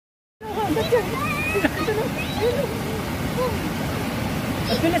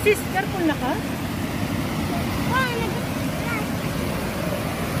Sis, careful na ka?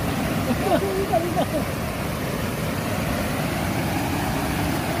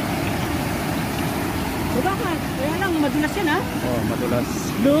 Diba ka? Kaya lang, madulas yan ha? Oo, madulas.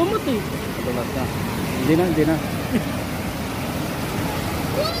 Lumot eh. Madulas na. Hindi na, hindi na.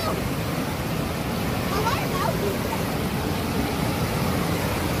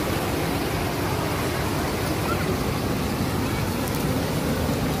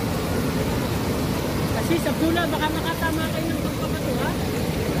 Kasi sa Abdullah, baka makatama kayo ng pagpapato ha?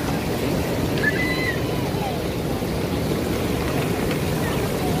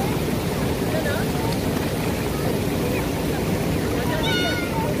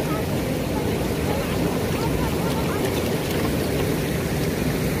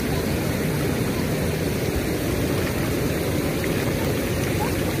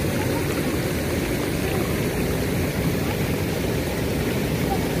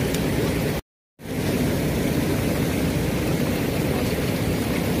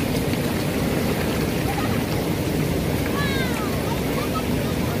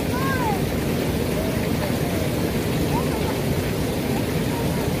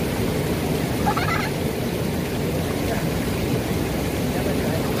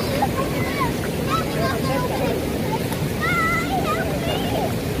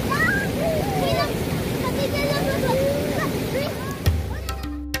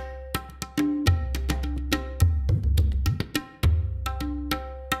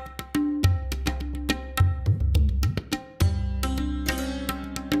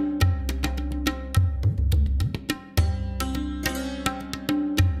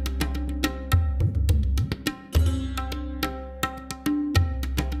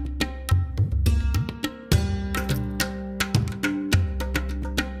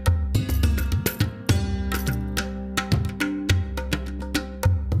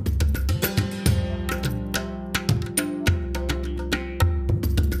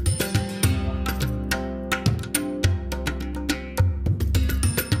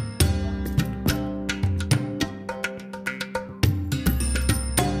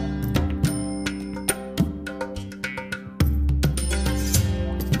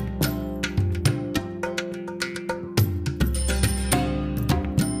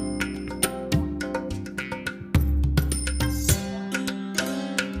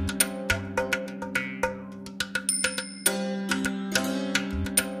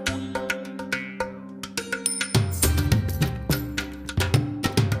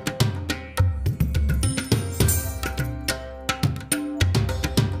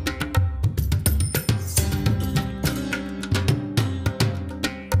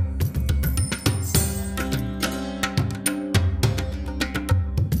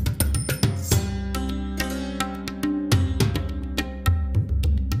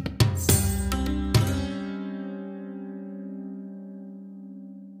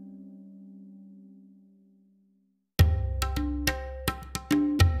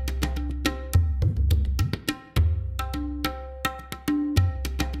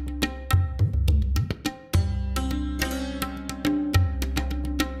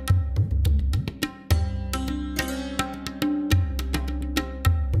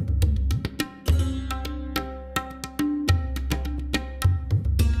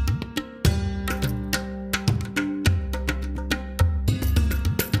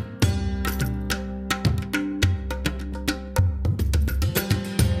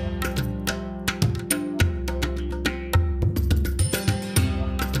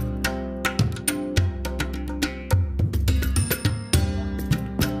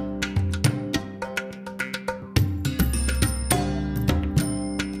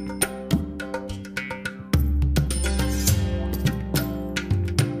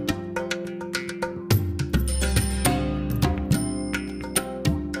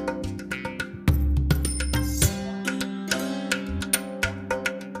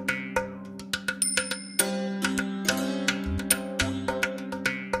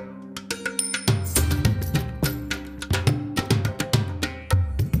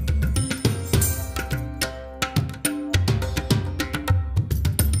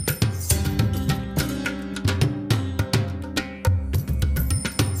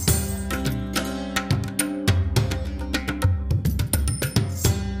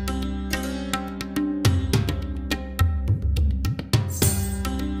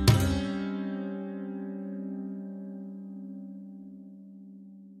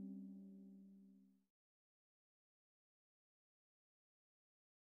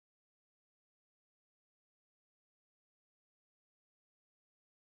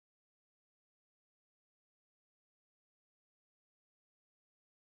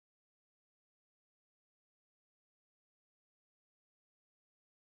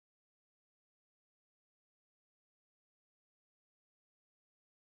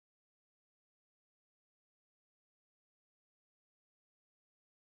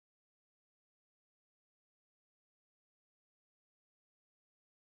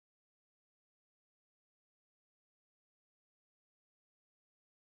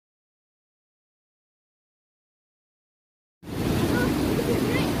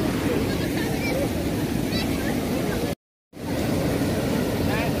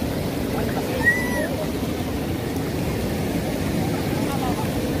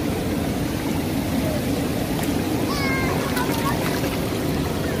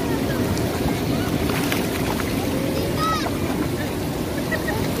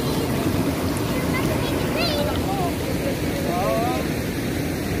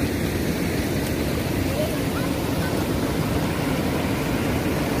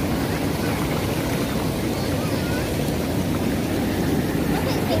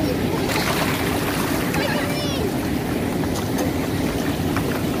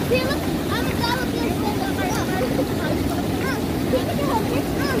 Here, look. I'm a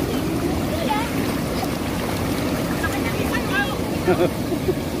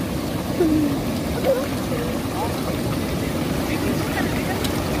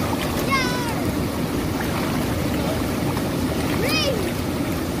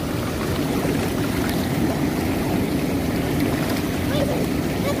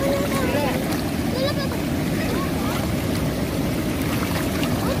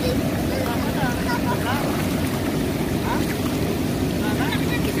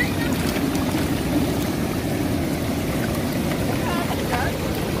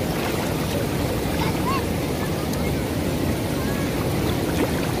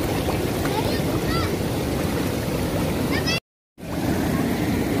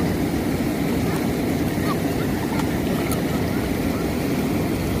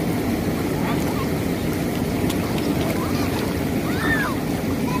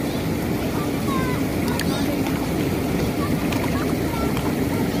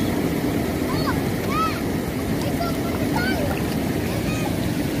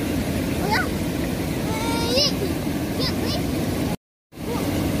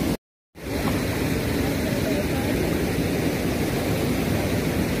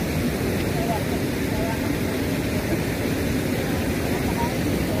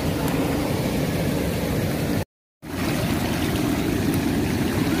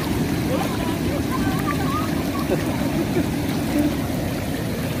tilapia.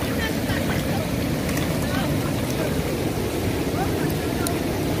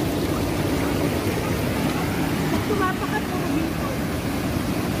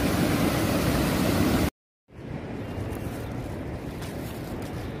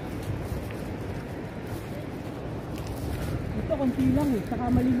 Ito, konti lang eh. Saka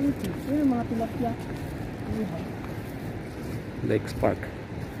maliliit eh. Ito yung mga tilapia. Ano ba? Lake Park.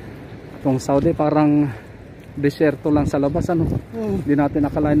 Itong Saudi parang desierto lang sa labas, ano? Hindi natin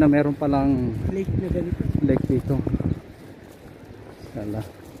akalain na meron palang Lake na ganito. lake dito. Yala.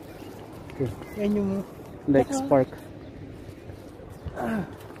 Okay. Yan yung Lake Park.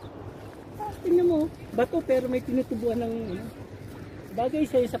 tingnan mo. Bato pero may tinutubuan ng ano. Bagay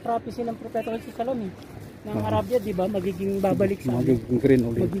sa prophecy ng propeta si Salome ng Arabia, di ba? Magiging babalik sa Magiging green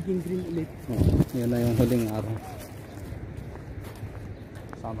ulit. magiging green ulit. Yan na yung huling araw.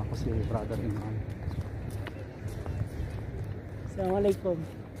 Sama ko si brother Imran. Assalamualaikum.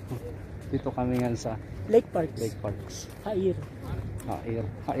 Dito kami ngayon sa Lake Parks. Lake Parks. Hair. Hair.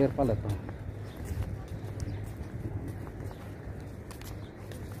 Hair pala to.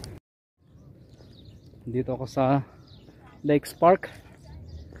 Dito ako sa Lake Park.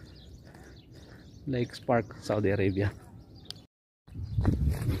 Lake Park, Saudi Arabia.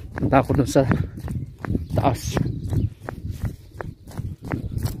 Punta ako dun sa taas.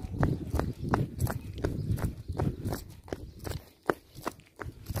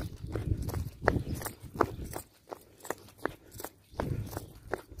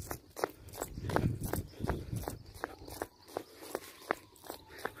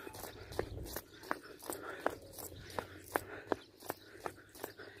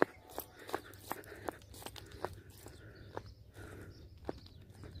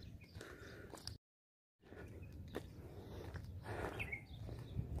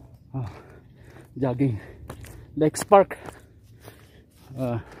 Jogging Lake Park,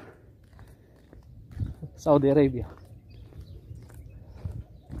 Saudi Arabia.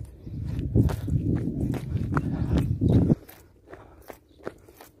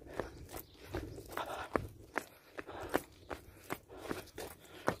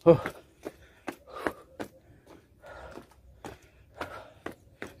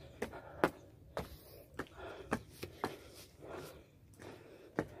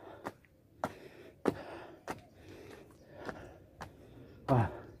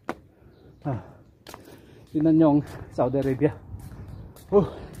 Tingnan nyo ang Saudi Arabia.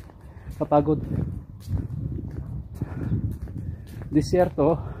 Kapagod.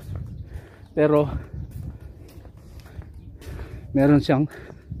 Desierto, pero meron siyang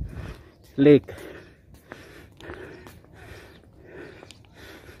lake.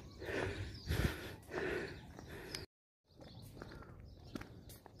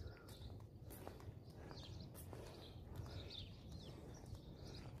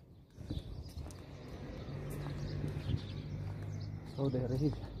 Saudi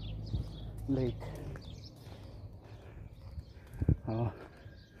Arabia lake.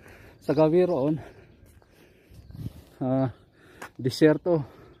 Sa gabi roon desierto,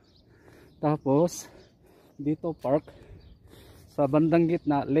 tapos dito park, sa bandang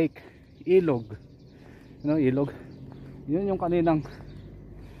gitna lake, ilog, ilog. Yun yung kaninang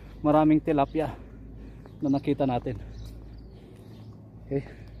maraming tilapia na nakita natin. Okay.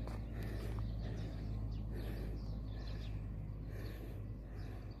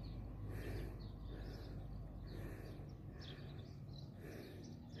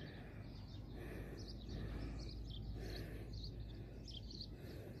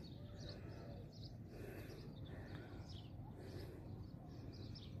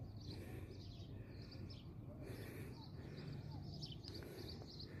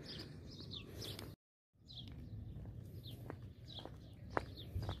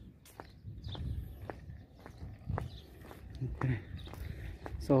 Okay.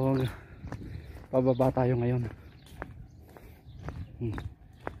 So pababa tayo ngayon.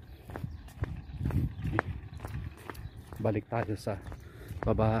 Balik tayo sa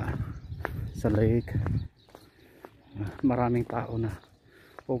baba sa lake. Maraming tao na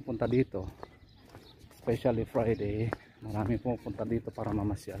pupunta dito, especially Friday. Maraming pupunta dito para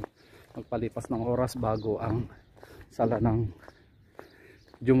mamasyal, magpalipas ng oras bago ang sala ng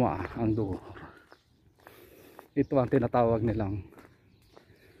Jumaa, ang dugo. Ito ang tinatawag nilang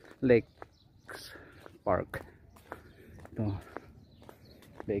Lakes Park. Ito,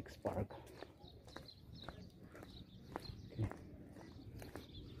 Lakes Park. Okay.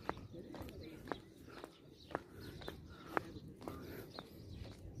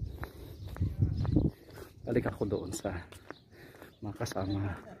 Balik ako doon sa mga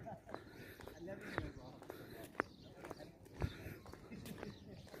kasama.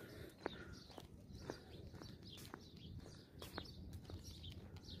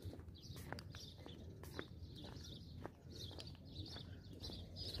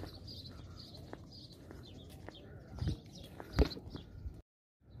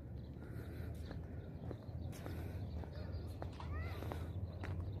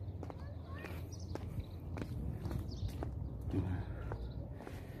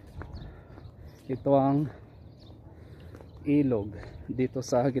 Ito ang ilog dito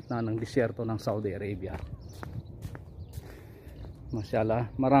sa gitna ng disyerto ng Saudi Arabia.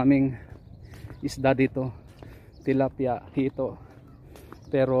 Masyala, maraming isda dito, tilapia, hito,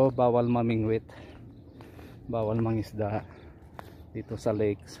 pero bawal mamingwit, bawal mangisda dito sa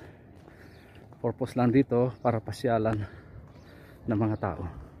lakes. Purpose lang dito para pasyalan ng mga tao,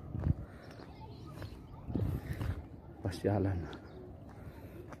 pasyalan.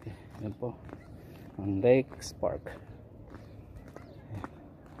 Okay, yan po ang Lakes Park.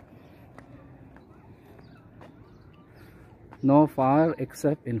 No fire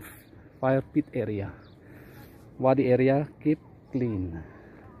except in fire pit area. Wadi area keep clean.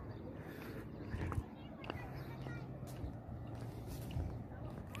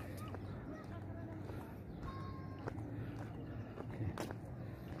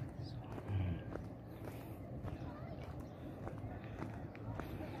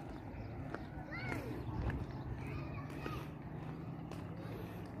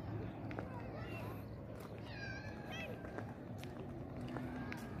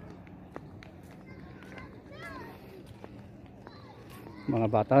 Mga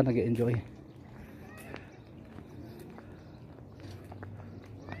bata nag-enjoy.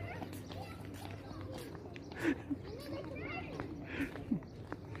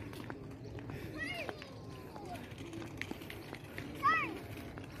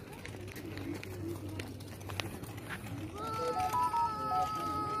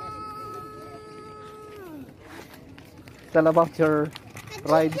 Tell about your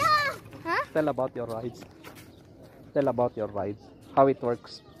rides. Huh? Tell about your rides. Tell about your rides. How it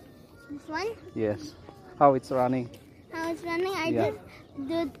works. This one? Yes. How it's running. How it's running? I Yeah. just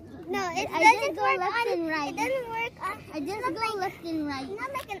did. No, it I doesn't just go work left on, and right. It doesn't work on. I just go left and right. Not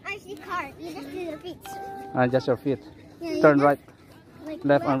like an RC car. You just do your feet. Just your feet. Yeah, you Turn just, right, like,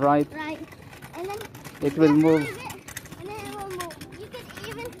 left and right. Right. And then It will move. And then it will move. You could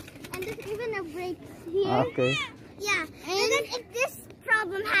even, and there's even a brake here. Okay. Yeah. And then if this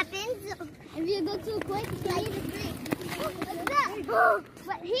problem happens, If you go too quick, you can need a brake. what's that?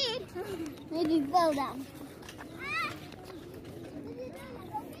 But he maybe fell down.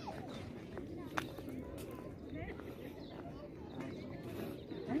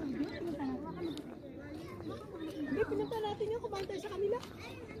 Hindi, pinunta natin yung kumain tayo sa kanila.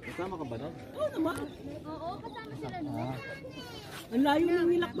 Kasama ka ba doon? Oo naman. Oo, kasama sila doon. Ang layo ng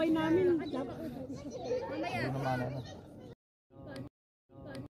nilakbay namin.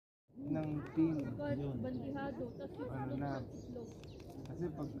 Ng team. Yun. Ano na. Kasi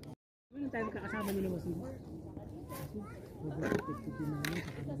pag... Ano tayo magkakasama nila mo sila?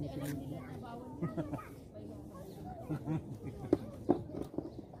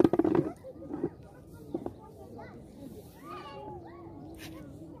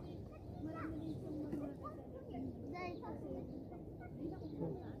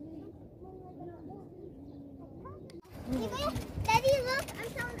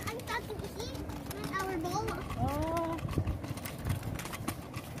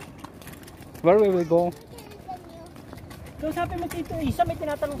 Where will we go? So sabi mo Tito Isa may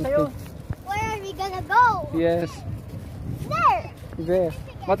tinatanong sa'yo. Where are we gonna go? Yes. There. There.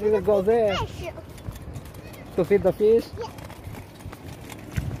 But we will go there. Fish. To feed the fish?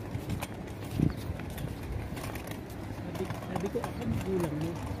 Sabi ko ako magulang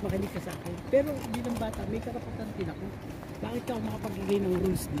mo. Makinig ka sa akin. Pero bilang bata may karapatan din ako. Bakit ka ako makapagbigay ng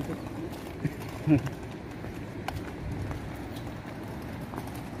rules dito?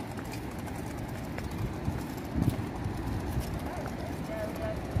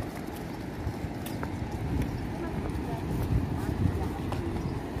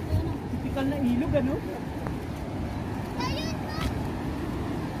 Tipikal na ilog ano?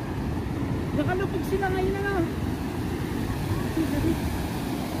 Nakalupig sila ngayon na.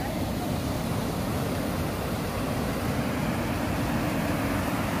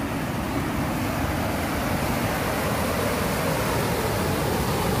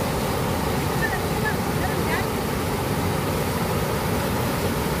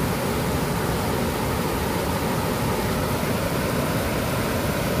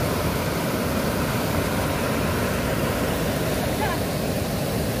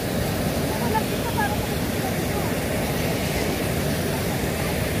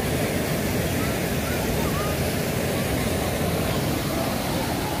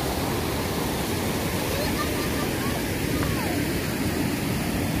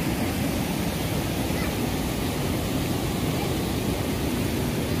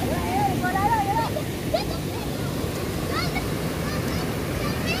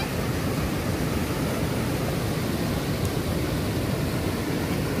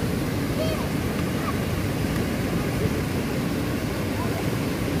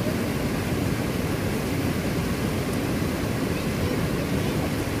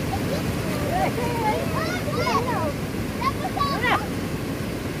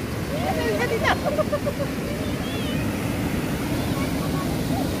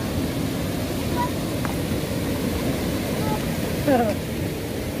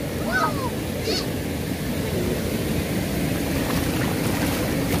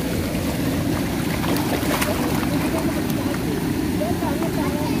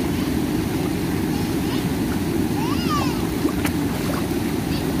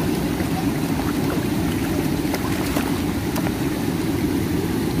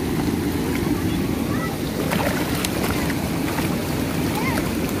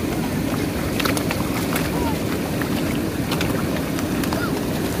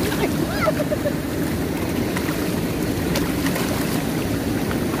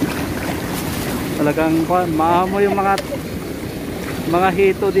 Talagang maamoy yung mga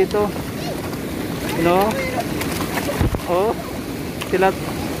hito dito. You know? Oh, sila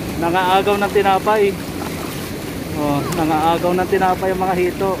nangaagaw ng tinapay. Oh, nangaagaw ng tinapay yung mga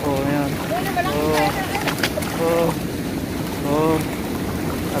hito. Oh, ayan. Oh. Oh. Oh.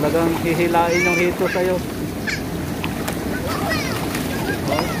 Talagang hihilain yung hito sa'yo. Oh.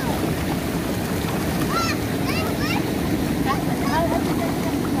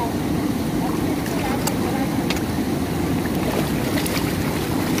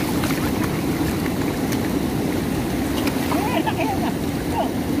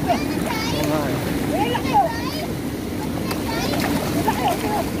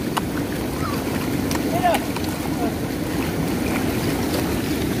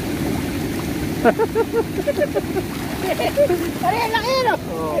 Pare, laki no?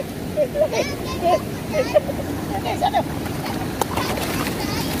 Oh.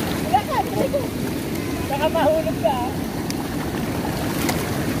 Baka mahulog ka.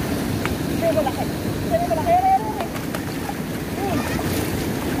 Hindi malaki. Hindi malaki.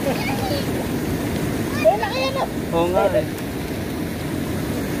 Hindi laki yan no? Oo nga eh.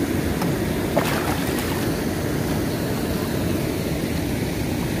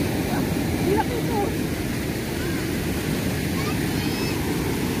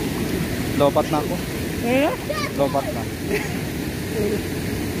 Lobat na ako. Eh? Lobat na.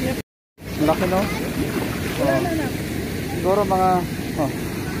 Laki no? Oh. Siguro mga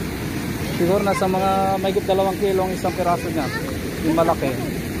siguro nasa mga mahigit 2 kilo ang isang piraso niya. Yung malaki.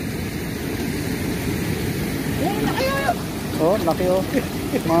 Oh, laki oh.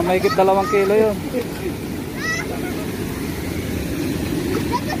 Mga mahigit 2 kilo yun.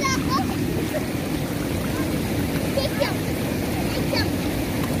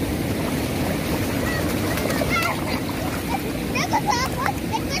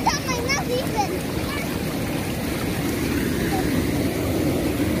 Look at my mouth even.